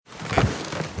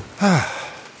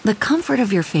The comfort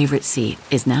of your favorite seat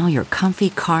is now your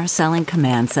comfy car selling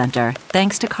command center,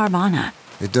 thanks to Carvana.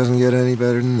 It doesn't get any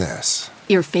better than this.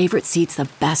 Your favorite seat's the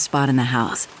best spot in the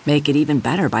house. Make it even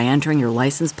better by entering your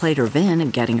license plate or VIN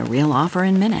and getting a real offer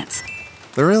in minutes.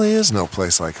 There really is no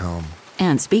place like home.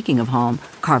 And speaking of home,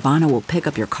 Carvana will pick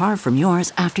up your car from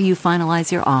yours after you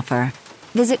finalize your offer.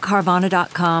 Visit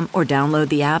Carvana.com or download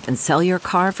the app and sell your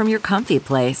car from your comfy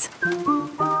place.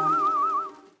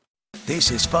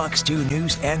 This is Fox 2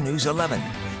 News and News 11.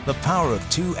 The Power of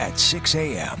 2 at 6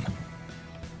 a.m.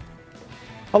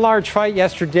 A large fight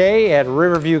yesterday at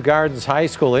Riverview Gardens High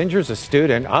School injures a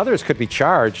student. Others could be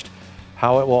charged.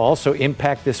 How it will also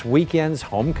impact this weekend's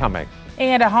homecoming.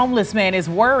 And a homeless man is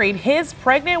worried his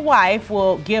pregnant wife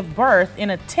will give birth in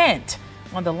a tent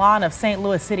on the lawn of St.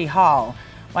 Louis City Hall,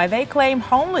 while they claim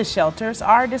homeless shelters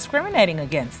are discriminating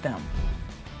against them.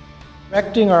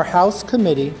 Directing our House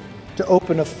committee to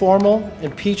open a formal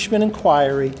impeachment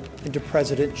inquiry into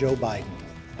President Joe Biden.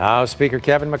 House Speaker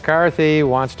Kevin McCarthy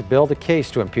wants to build a case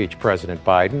to impeach President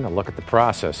Biden. A look at the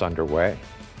process underway.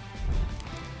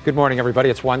 Good morning, everybody.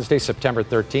 It's Wednesday, September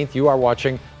 13th. You are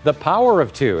watching The Power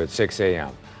of 2 at 6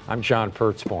 a.m. I'm John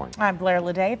Pertzborn. I'm Blair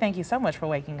Leday. Thank you so much for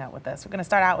waking up with us. We're going to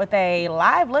start out with a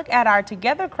live look at our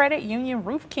Together Credit Union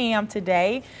roof cam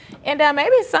today. And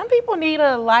maybe some people need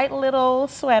a light little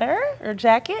sweater or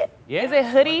jacket. Yeah. Is it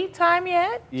hoodie time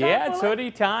yet? Yeah, it's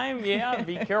hoodie time. Yeah,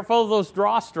 be careful of those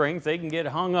drawstrings. They can get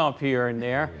hung up here and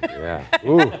there. Yeah.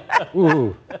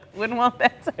 Ooh. Wouldn't want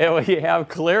that. And we have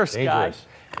clear skies. Dangerous.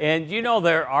 And you know,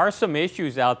 there are some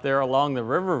issues out there along the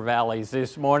river valleys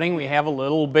this morning. We have a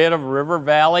little bit of river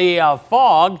valley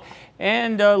fog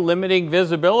and limiting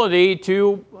visibility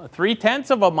to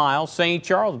 0.3 of a mile. St.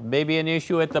 Charles, maybe an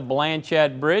issue at the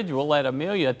Blanchette Bridge. We'll let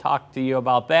Amelia talk to you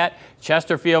about that.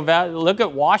 Chesterfield Valley, look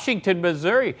at Washington,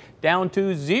 Missouri, down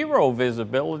to 0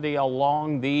 visibility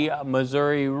along the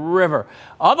Missouri River.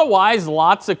 Otherwise,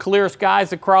 lots of clear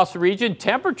skies across the region.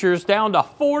 Temperatures down to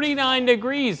 49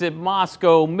 degrees at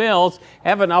Moscow Mills.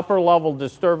 Have an upper level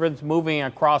disturbance moving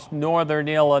across northern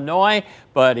Illinois.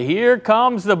 But here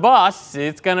comes the bus.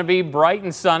 It's going to be bright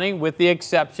and sunny with the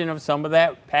exception of some of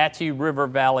that patchy river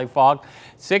valley fog.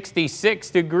 66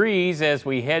 degrees as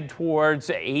we head towards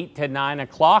 8 to 9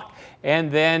 o'clock.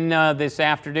 And then this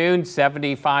afternoon,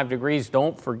 75 degrees.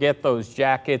 Don't forget those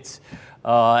jackets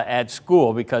at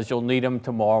school because you'll need them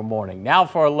tomorrow morning. Now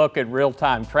for a look at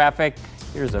real-time traffic.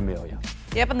 Here's Amelia.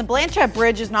 Yep, and the Blanchette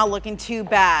Bridge is not looking too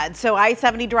bad. So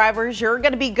I-70 drivers, you're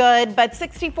going to be good, but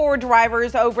 64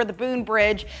 drivers over the Boone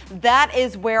Bridge, that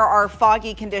is where our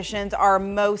foggy conditions are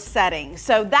most setting.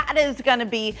 So that is going to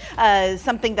be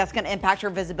something that's going to impact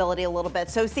your visibility a little bit.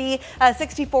 So see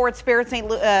 64 at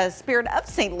Spirit of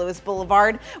St. Louis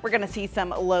Boulevard. We're going to see some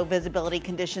low visibility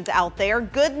conditions out there.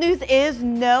 Good news is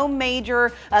no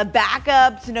major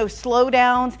backups, no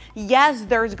slowdowns. Yes,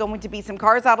 there's going to be some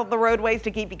cars out of the roadways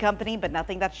to keep you company, but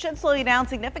nothing that should slow you down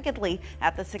significantly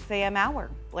at the 6 a.m.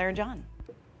 hour. Blair and John.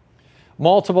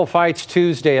 Multiple fights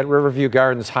Tuesday at Riverview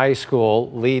Gardens High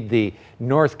School lead the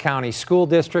North County School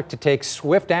District to take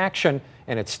swift action,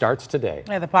 and it starts today.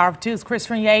 Yeah, the Power of 2's Chris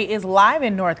Renier is live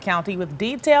in North County with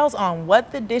details on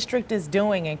what the district is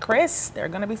doing. And Chris, there are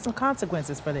going to be some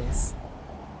consequences for this.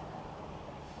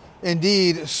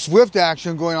 Indeed, swift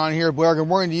action going on here. Blair, good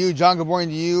morning to you. John, good morning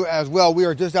to you as well. We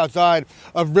are just outside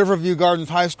of Riverview Gardens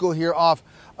High School here off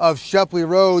of Shepley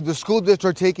Road. The school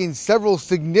district taking several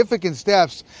significant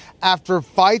steps after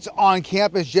fights on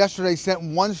campus yesterday sent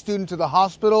one student to the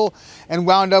hospital and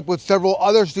wound up with several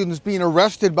other students being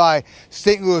arrested by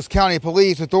St. Louis County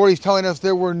Police. Authorities telling us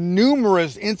there were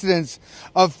numerous incidents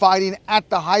of fighting at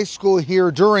the high school here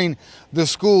during the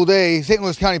school day. St.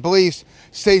 Louis County Police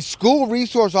say school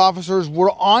resource officers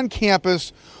were on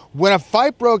campus when a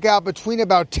fight broke out between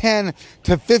about 10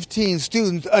 to 15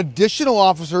 students. Additional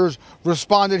officers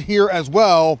responded here as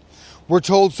well. We're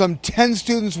told some 10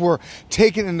 students were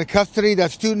taken into custody.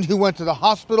 That student who went to the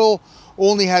hospital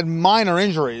only had minor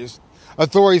injuries.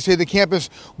 Authorities say the campus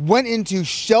went into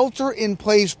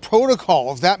shelter-in-place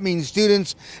protocols. That means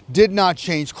students did not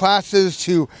change classes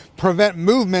to prevent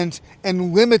movement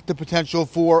and limit the potential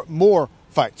for more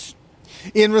fights.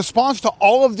 In response to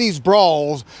all of these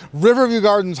brawls, Riverview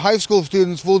Gardens High School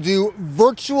students will do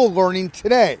virtual learning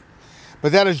today.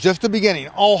 But that is just the beginning.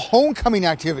 All homecoming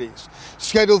activities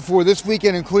scheduled for this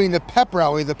weekend, including the pep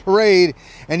rally, the parade,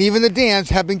 and even the dance,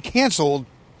 have been canceled.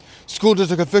 School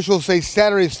district officials say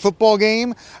Saturday's football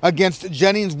game against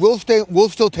Jennings will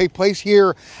still take place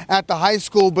here at the high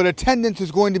school, but attendance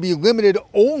is going to be limited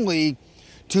only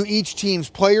to each team's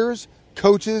players,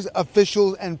 coaches,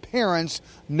 officials, and parents.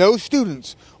 No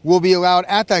students will be allowed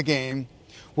at that game.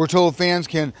 We're told fans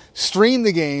can stream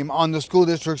the game on the school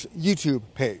district's YouTube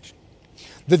page.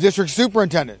 The district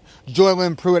superintendent,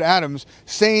 Joylyn Pruitt-Adams,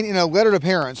 saying in a letter to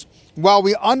parents, while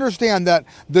we understand that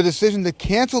the decision to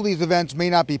cancel these events may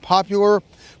not be popular,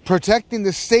 protecting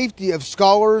the safety of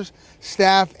scholars,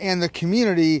 staff, and the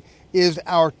community is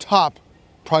our top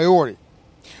priority.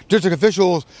 District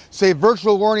officials say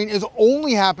virtual learning is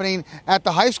only happening at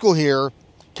the high school here.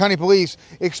 County police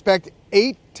expect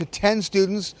 8 to 10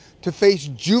 students to face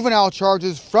juvenile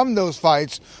charges from those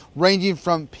fights, ranging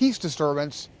from peace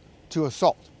disturbance to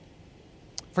assault.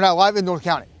 For now, live in North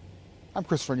County, I'm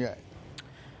Chris Fournier.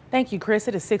 Thank you, Chris.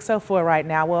 It is 6:04 right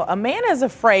now. Well, a man is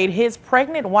afraid his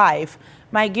pregnant wife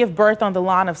might give birth on the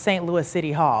lawn of St. Louis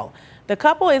City Hall. The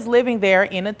couple is living there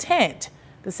in a tent.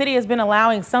 The city has been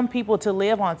allowing some people to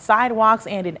live on sidewalks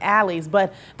and in alleys,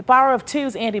 but the Power of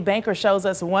Two's Andy Banker shows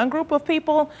us one group of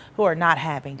people who are not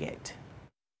having it.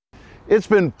 It's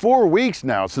been 4 weeks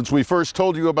now since we first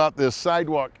told you about this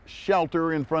sidewalk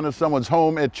shelter in front of someone's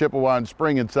home at Chippewa and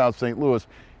Spring in South St. Louis,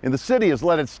 and the city has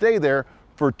let it stay there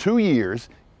for 2 years.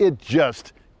 It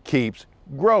just keeps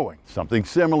growing. Something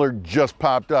similar just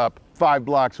popped up 5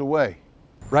 blocks away.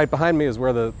 Right behind me is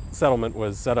where the settlement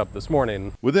was set up this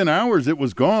morning. Within hours, it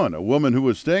was gone. A woman who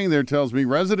was staying there tells me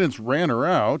residents ran her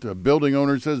out. A building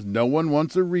owner says no one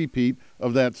wants a repeat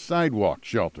of that sidewalk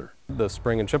shelter. The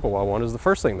Spring and Chippewa one is the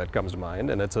first thing that comes to mind,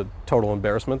 and it's a total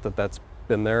embarrassment that that's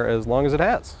been there as long as it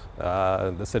has.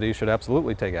 The city should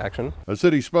absolutely take action. A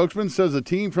city spokesman says a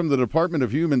team from the Department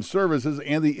of Human Services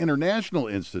and the International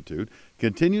Institute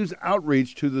continues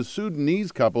outreach to the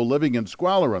Sudanese couple living in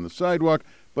squalor on the sidewalk,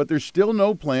 but there's still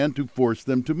no plan to force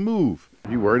them to move.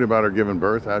 You worried about her giving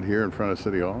birth out here in front of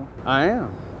City Hall? I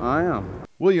am.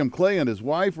 William Clay and his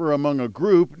wife are among a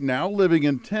group now living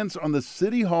in tents on the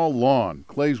City Hall lawn.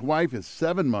 Clay's wife is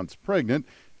 7 months pregnant.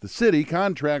 The city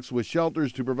contracts with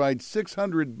shelters to provide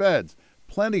 600 beds.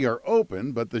 Plenty are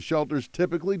open, but the shelters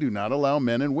typically do not allow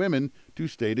men and women to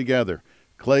stay together.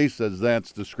 Clay says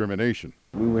that's discrimination.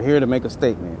 We were here to make a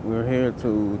statement. We were here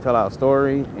to tell our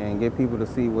story and get people to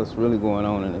see what's really going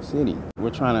on in the city.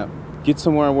 We're trying to get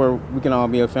somewhere where we can all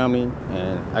be a family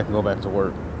and I can go back to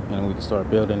work and we can start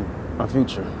building our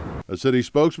future. A city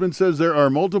spokesman says there are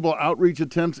multiple outreach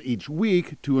attempts each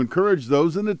week to encourage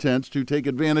those in the tents to take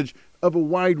advantage of a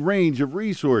wide range of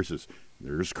resources.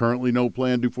 There's currently no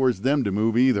plan to force them to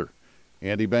move either.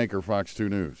 Andy Banker, Fox 2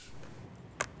 News.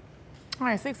 All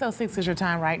right, 6:06 is your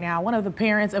time right now. One of the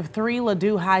parents of 3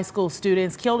 Ladue High School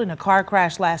students killed in a car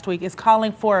crash last week is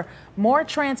calling for more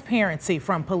transparency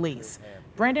from police.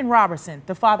 Brendan Robertson,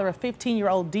 the father of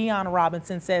 15-year-old Dion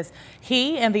Robinson, says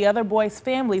he and the other boys'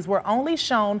 families were only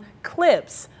shown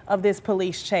clips of this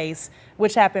police chase,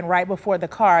 which happened right before the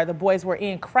car the boys were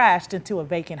in crashed into a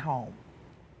vacant home.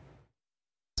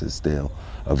 It's still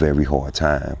a very hard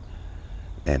time,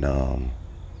 and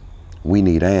we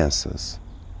need answers.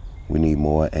 We need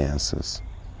more answers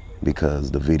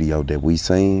because the video that we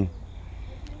seen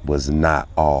was not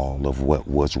all of what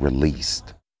was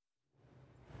released.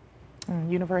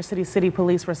 University City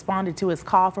Police responded to his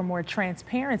call for more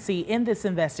transparency in this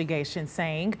investigation,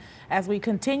 saying, as we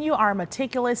continue our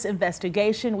meticulous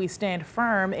investigation, we stand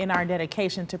firm in our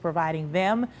dedication to providing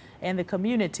them and the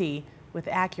community with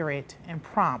accurate and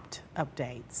prompt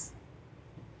updates.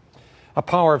 A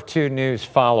Power of Two News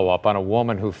follow-up on a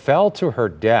woman who fell to her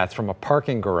death from a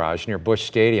parking garage near Busch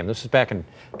Stadium. This was back in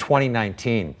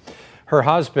 2019. Her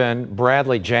husband,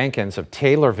 Bradley Jenkins of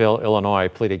Taylorville, Illinois,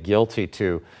 pleaded guilty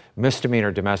to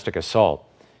misdemeanor domestic assault.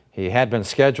 He had been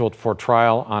scheduled for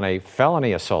trial on a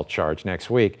felony assault charge next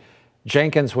week.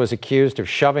 Jenkins was accused of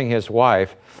shoving his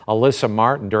wife, Alyssa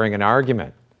Martin, during an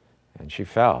argument, and she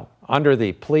fell. Under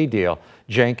the plea deal,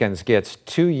 Jenkins gets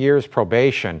 2 years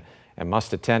probation and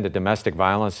must attend a domestic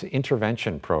violence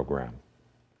intervention program.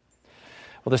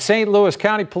 Well, the St. Louis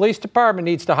County Police Department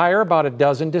needs to hire about a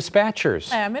dozen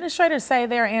dispatchers. Administrators say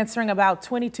they're answering about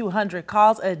 2,200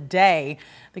 calls a day.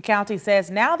 The county says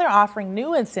now they're offering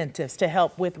new incentives to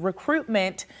help with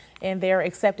recruitment, and they're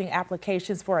accepting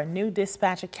applications for a new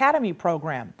dispatch academy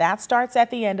program. That starts at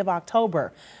the end of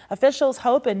October. Officials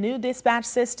hope a new dispatch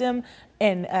system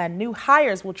and new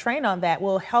hires will train on that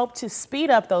will help to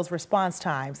speed up those response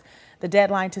times. The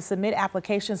deadline to submit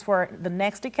applications for the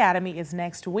next academy is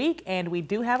next week, and we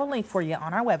do have a link for you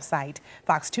on our website,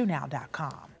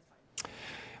 fox2now.com.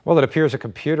 Well, it appears a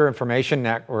computer information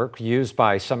network used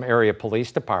by some area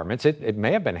police departments, it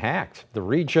may have been hacked. The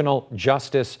Regional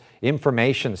Justice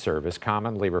Information Service,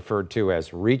 commonly referred to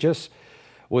as REGIS,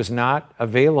 was not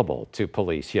available to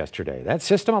police yesterday. That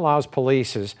system allows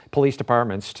police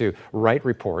departments to write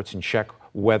reports and check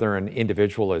whether an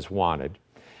individual is wanted.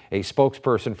 A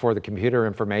spokesperson for the Computer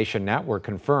Information Network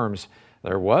confirms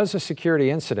there was a security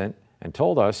incident and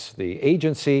told us the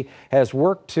agency has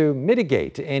worked to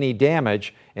mitigate any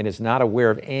damage and is not aware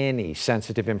of any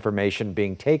sensitive information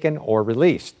being taken or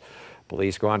released.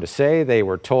 Police go on to say they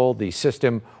were told the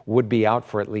system would be out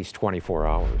for at least 24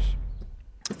 hours.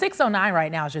 6:09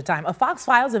 right now is your time. A Fox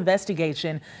Files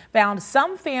investigation found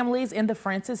some families in the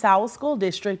Francis Howell School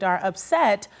District are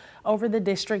upset over the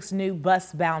district's new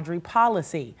bus boundary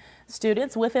policy.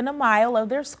 Students within a mile of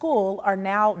their school are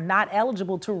now not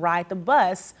eligible to ride the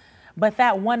bus, but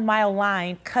that 1 mile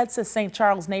line cuts a St.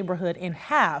 Charles neighborhood in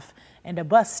half, and a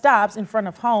bus stops in front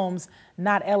of homes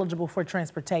not eligible for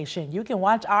transportation. You can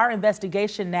watch our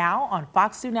investigation now on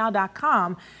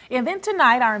fox2now.com. And then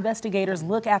tonight, our investigators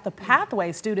look at the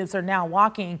pathway students are now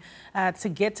walking to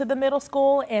get to the middle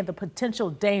school and the potential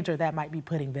danger that might be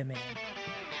putting them in.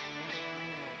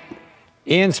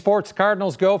 In sports,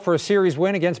 Cardinals go for a series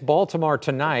win against Baltimore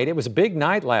tonight. It was a big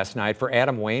night last night for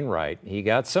Adam Wainwright. He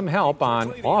got some help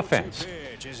on offense.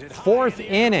 Fourth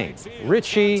inning,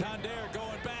 Richie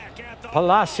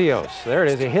Palacios, there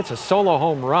it is, he hits a solo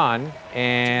home run,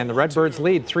 and the Redbirds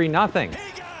lead 3-0.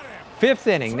 Fifth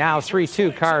inning, now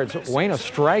 3-2 Cards. Waino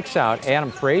strikes out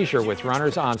Adam Frazier with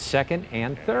runners on second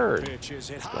and third.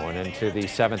 Going into the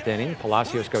seventh inning,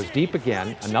 Palacios goes deep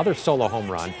again, another solo home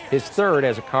run, his third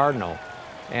as a Cardinal.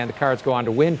 And the Cards go on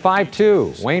to win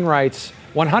 5-2. Wainwright's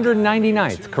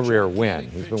 199th career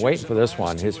win. He's been waiting for this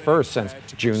one, his first since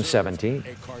June 17th.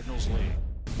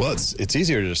 Well, it's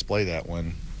easier to display that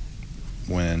when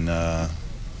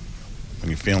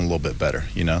you're feeling a little bit better,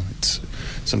 you know.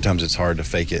 Sometimes it's hard to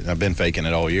fake it. I've been faking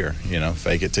it all year, you know,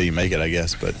 fake it till you make it, I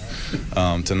guess. But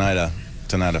tonight I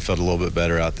felt a little bit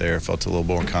better out there. Felt a little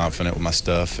more confident with my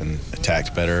stuff and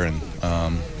attacked better. And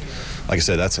like I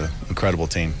said, that's an incredible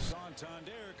team.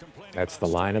 That's the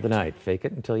line of the night. Fake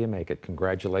it until you make it.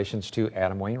 Congratulations to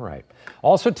Adam Wainwright.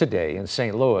 Also today in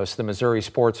St. Louis, the Missouri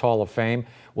Sports Hall of Fame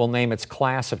will name its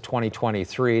class of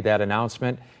 2023. That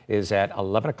announcement is at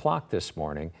 11 o'clock this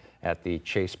morning at the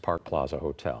Chase Park Plaza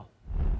Hotel.